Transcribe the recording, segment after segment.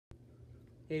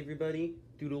Hey everybody,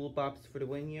 Doodle Bops for the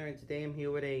win here, and today I'm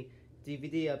here with a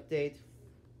DVD update.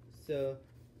 So,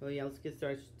 well yeah, let's get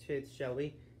started, shall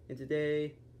we? And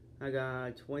today, I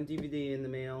got one DVD in the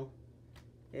mail,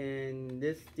 and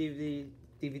this DVD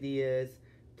is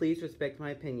Please Respect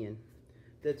My Opinion.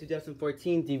 The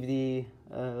 2014 DVD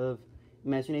of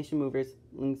Imagination Movers,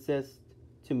 Link Says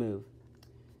to Move.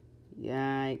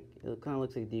 Yeah, it kind of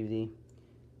looks like a DVD.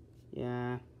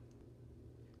 Yeah.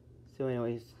 So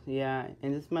anyways, yeah,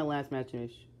 and this is my last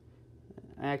Imagination.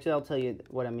 Actually, I'll tell you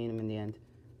what I mean in the end.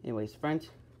 Anyways,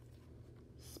 front,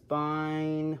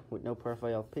 spine, with no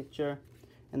profile picture,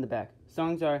 and the back.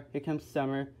 Songs are Here Comes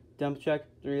Summer, Dump Truck,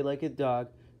 Three Legged Dog,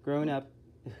 Grown Up,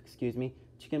 excuse me,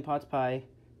 Chicken Pot Pie,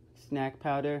 Snack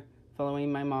Powder,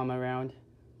 Following My Mom Around,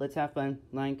 Let's Have Fun,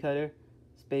 Line Cutter,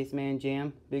 Spaceman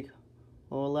Jam, Big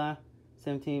Hola,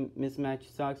 17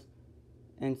 Mismatched Socks,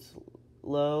 and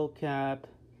Slow Cap,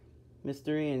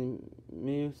 Mystery and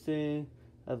Music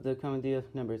of the Comedy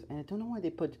of Numbers. And I don't know why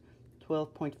they put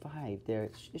 12.5 there.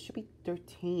 It should be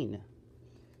 13.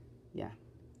 Yeah.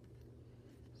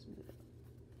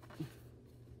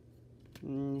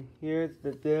 Here's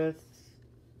the disc.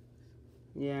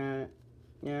 Yeah,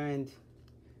 and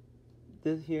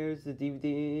here's the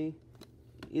DVD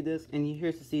disc, and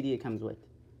here's the CD it comes with.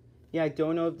 Yeah, I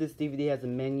don't know if this DVD has a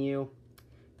menu.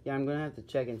 Yeah, I'm gonna have to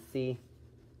check and see.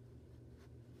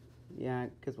 Yeah,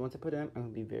 because once I put it in, I'm gonna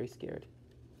be very scared.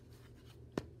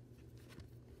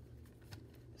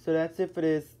 So that's it for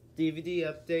this DVD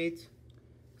update.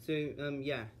 So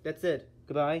yeah, that's it.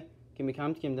 Goodbye. Give me a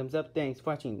comment, give me a thumbs up. Thanks for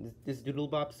watching. This is Doodle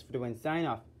Bops for the win. Sign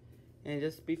off. And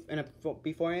just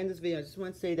before I end this video, I just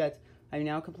want to say that I've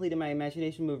now completed my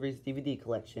Imagination Movers DVD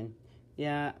collection.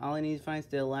 Yeah, all I need to find is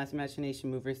the last Imagination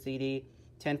Movers CD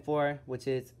 10-4, which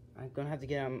is I'm gonna have to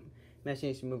get on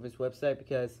Imagination Movers website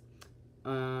because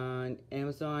on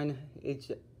Amazon it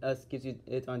just gives you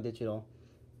it on digital,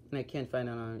 and I can't find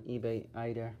it on eBay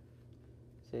either.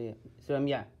 So yeah,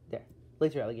 yeah, there.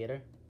 Later, alligator.